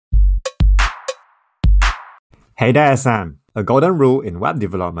Hey there, Sam. A golden rule in web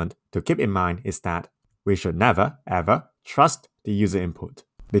development to keep in mind is that we should never, ever trust the user input,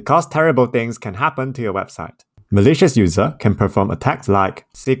 because terrible things can happen to your website. Malicious user can perform attacks like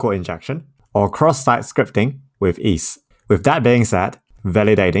SQL injection or cross-site scripting with ease. With that being said,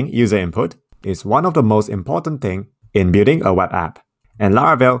 validating user input is one of the most important things in building a web app, and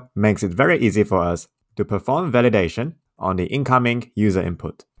Laravel makes it very easy for us to perform validation on the incoming user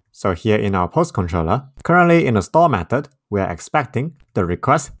input. So here in our post controller, currently in the store method, we are expecting the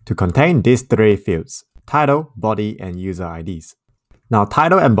request to contain these three fields: title, body, and user IDs. Now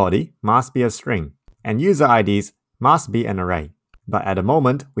title and body must be a string, and user IDs must be an array. But at the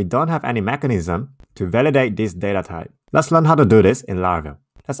moment, we don't have any mechanism to validate this data type. Let's learn how to do this in Laravel.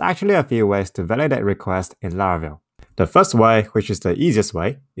 There's actually a few ways to validate requests in Laravel. The first way, which is the easiest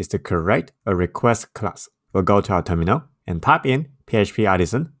way, is to create a request class. We'll go to our terminal and type in PHP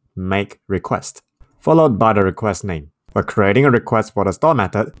artisan make request, followed by the request name. We're creating a request for the store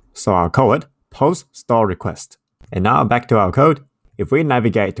method, so I'll call it post store request. And now back to our code. If we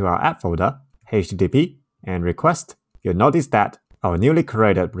navigate to our app folder, HTTP, and request, you'll notice that our newly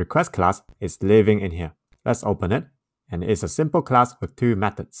created request class is living in here. Let's open it, and it's a simple class with two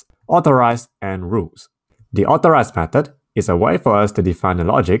methods, authorize and rules. The authorize method is a way for us to define the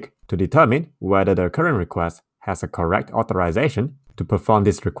logic to determine whether the current request has a correct authorization to perform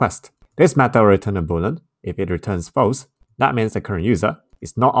this request. This method will return a boolean. If it returns false, that means the current user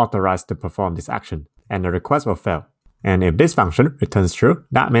is not authorized to perform this action, and the request will fail. And if this function returns true,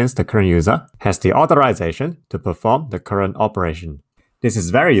 that means the current user has the authorization to perform the current operation. This is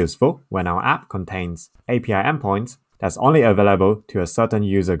very useful when our app contains API endpoints that's only available to a certain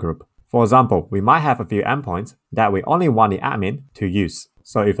user group. For example, we might have a few endpoints that we only want the admin to use.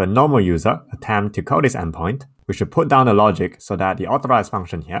 So if a normal user attempts to call this endpoint, we should put down the logic so that the authorize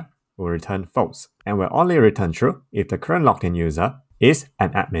function here will return false, and will only return true if the current logged-in user is an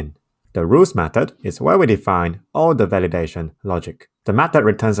admin. The rules method is where we define all the validation logic. The method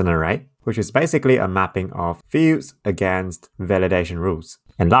returns an array, which is basically a mapping of fields against validation rules.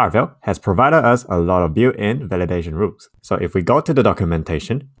 And Laravel has provided us a lot of built-in validation rules. So if we go to the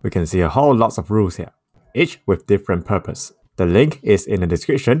documentation, we can see a whole lot of rules here, each with different purpose. The link is in the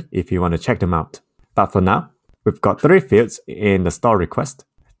description if you want to check them out. But for now, we've got three fields in the store request: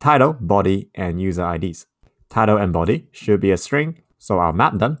 title, body, and user IDs. Title and body should be a string, so I'll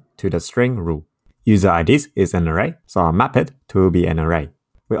map them to the string rule. User IDs is an array, so I'll map it to be an array.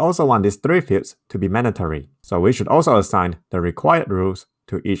 We also want these three fields to be mandatory, so we should also assign the required rules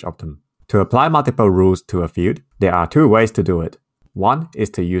to each of them. To apply multiple rules to a field, there are two ways to do it. One is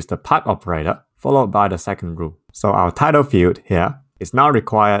to use the pipe operator, followed by the second rule. So our title field here is now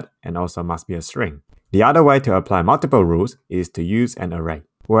required and also must be a string. The other way to apply multiple rules is to use an array,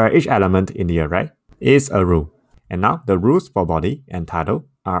 where each element in the array is a rule. And now the rules for body and title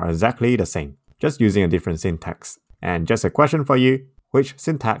are exactly the same, just using a different syntax. And just a question for you, which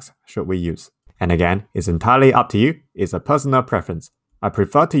syntax should we use? And again, it's entirely up to you, it's a personal preference. I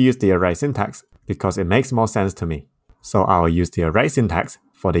prefer to use the array syntax because it makes more sense to me. So I'll use the array syntax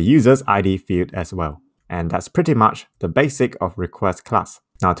for the user's ID field as well. And that's pretty much the basic of request class.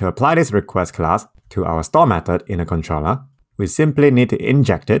 Now to apply this request class to our store method in a controller, we simply need to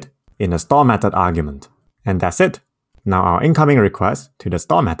inject it in a store method argument. And that's it. Now our incoming request to the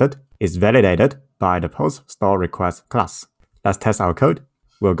store method is validated by the post store request class. Let's test our code.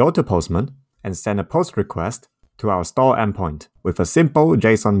 We'll go to Postman and send a post request to our store endpoint with a simple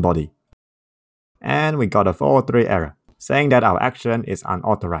JSON body. And we got a 403 error saying that our action is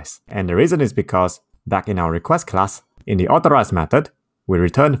unauthorized. And the reason is because back in our request class, in the authorize method, we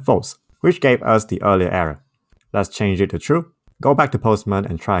returned false, which gave us the earlier error. Let's change it to true, go back to Postman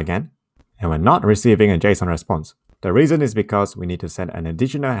and try again. And we're not receiving a JSON response. The reason is because we need to send an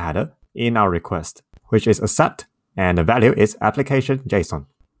additional header in our request, which is accept, and the value is application JSON.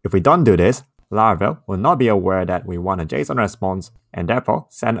 If we don't do this, Laravel will not be aware that we want a JSON response and therefore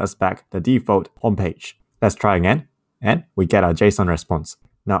send us back the default homepage. Let's try again, and we get a JSON response.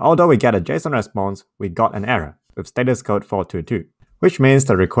 Now, although we get a JSON response, we got an error with status code 422, which means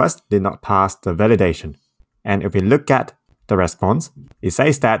the request did not pass the validation. And if we look at the response, it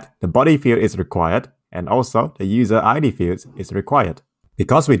says that the body field is required and also the user ID field is required,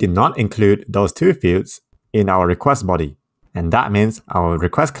 because we did not include those two fields in our request body. And that means our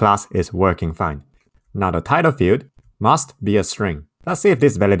request class is working fine. Now the title field must be a string. Let's see if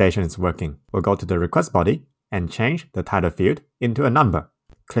this validation is working. We'll go to the request body and change the title field into a number.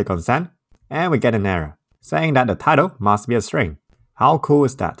 Click on send, and we get an error saying that the title must be a string. How cool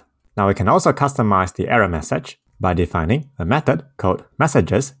is that? Now we can also customize the error message by defining a method called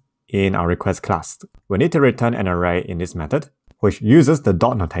messages in our request class. We need to return an array in this method, which uses the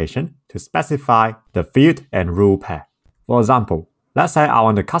dot notation to specify the field and rule pair. For example, let's say I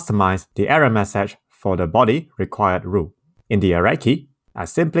want to customize the error message for the body required rule. In the array key, I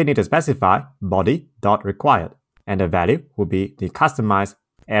simply need to specify body.required, and the value will be the customized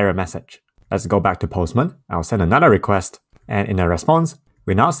error message. Let's go back to Postman. I'll send another request, and in the response,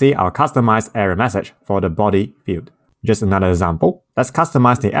 we now see our customized error message for the body field. Just another example, let's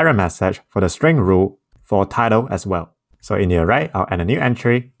customize the error message for the string rule for title as well. So in the array, I'll add a new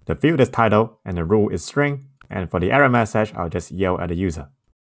entry, the field is title, and the rule is string, and for the error message, I'll just yell at the user.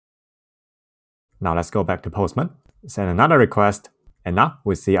 Now let's go back to Postman, send another request, and now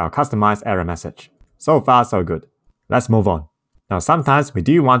we see our customized error message. So far, so good. Let's move on. Now sometimes we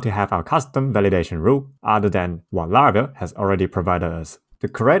do want to have our custom validation rule other than what Laravel has already provided us. To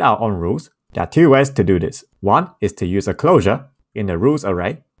create our own rules, there are two ways to do this. One is to use a closure in the rules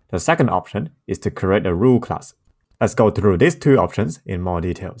array. The second option is to create a rule class. Let's go through these two options in more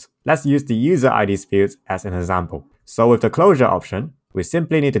details. Let's use the user IDs fields as an example. So with the closure option, we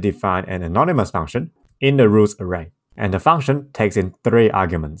simply need to define an anonymous function in the rules array. And the function takes in three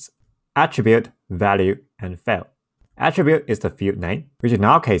arguments: attribute, value, and fail. Attribute is the field name, which in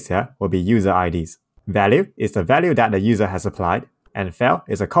our case here will be user IDs. Value is the value that the user has applied, and fail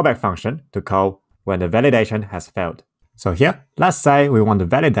is a callback function to call when the validation has failed. So here, let's say we want to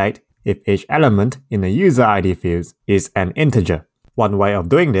validate if each element in the user ID fields is an integer. One way of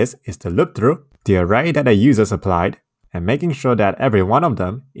doing this is to loop through the array that the user supplied and making sure that every one of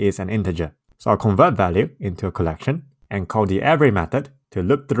them is an integer. So I'll convert value into a collection and call the every method to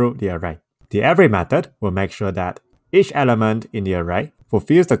loop through the array. The every method will make sure that each element in the array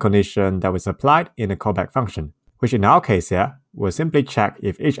fulfills the condition that was applied in the callback function, which in our case here will simply check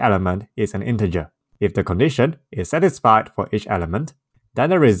if each element is an integer. If the condition is satisfied for each element,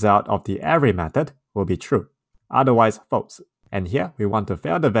 then the result of the every method will be true, otherwise false. And here we want to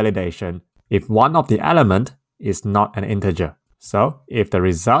fail the validation if one of the element is not an integer. So if the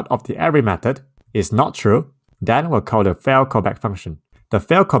result of the every method is not true, then we'll call the fail callback function. The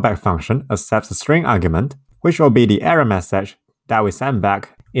fail callback function accepts a string argument, which will be the error message that we send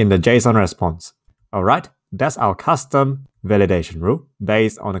back in the JSON response. Alright, that's our custom validation rule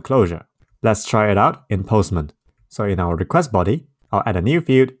based on a closure. Let's try it out in Postman. So in our request body, I'll add a new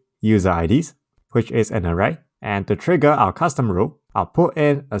field, user IDs, which is an array, and to trigger our custom rule, I'll put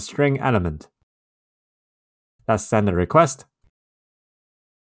in a string element. Let's send the request.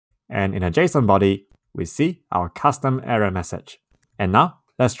 And in a JSON body, we see our custom error message. And now,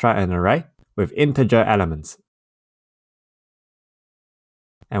 let's try an array with integer elements.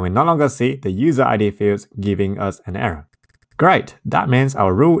 And we no longer see the user ID fields giving us an error. Great, that means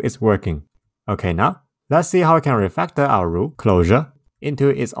our rule is working. Okay, now, let's see how we can refactor our rule closure into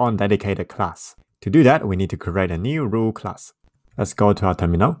its own dedicated class. To do that, we need to create a new rule class. Let's go to our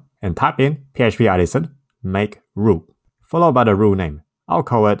terminal and type in PHP Artisan make rule, followed by the rule name. I'll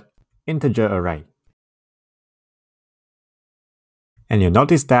call it integer array. And you'll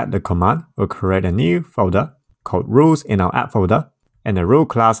notice that the command will create a new folder called rules in our app folder, and the rule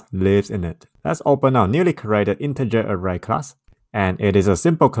class lives in it. Let's open our newly created integer array class, and it is a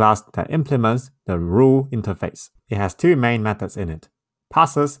simple class that implements the rule interface. It has two main methods in it,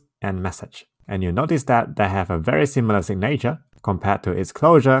 passes and message. And you'll notice that they have a very similar signature compared to its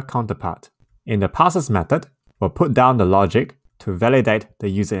closure counterpart. In the passes method, we'll put down the logic to validate the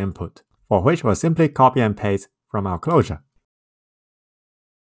user input, for which we'll simply copy and paste from our closure.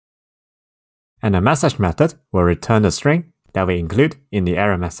 And the message method will return the string that we include in the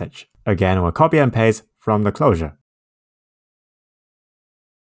error message. Again, we'll copy and paste from the closure.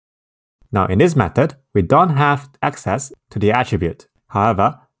 Now in this method, we don't have access to the attribute.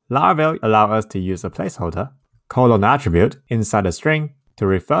 However, Laravel allows us to use a placeholder, colon attribute inside the string to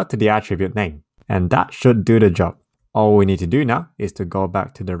refer to the attribute name. And that should do the job. All we need to do now is to go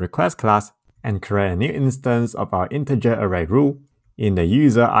back to the request class and create a new instance of our integer array rule in the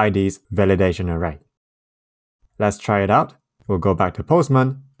user ID's validation array. Let's try it out. We'll go back to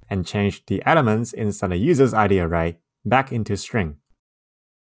Postman and change the elements inside the user's ID array back into string.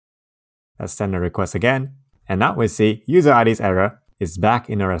 Let's send the request again, and now we see user ID's error is back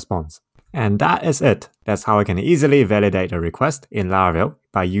in the response. And that is it. That's how we can easily validate a request in Laravel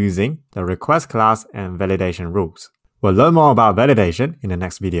by using the request class and validation rules. We'll learn more about validation in the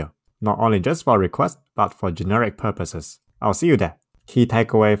next video, not only just for requests, but for generic purposes. I'll see you there. Key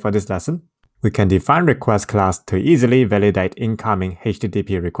takeaway for this lesson: we can define request class to easily validate incoming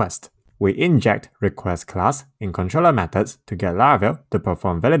HTTP requests. We inject request class in controller methods to get Laravel to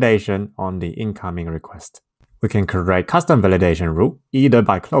perform validation on the incoming request. We can create custom validation rule either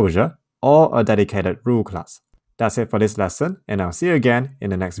by closure or a dedicated rule class. That's it for this lesson, and I'll see you again in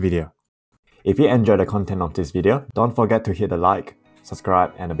the next video. If you enjoyed the content of this video, don't forget to hit the like,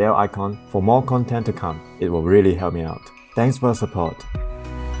 subscribe, and the bell icon for more content to come. It will really help me out. Thanks for the support.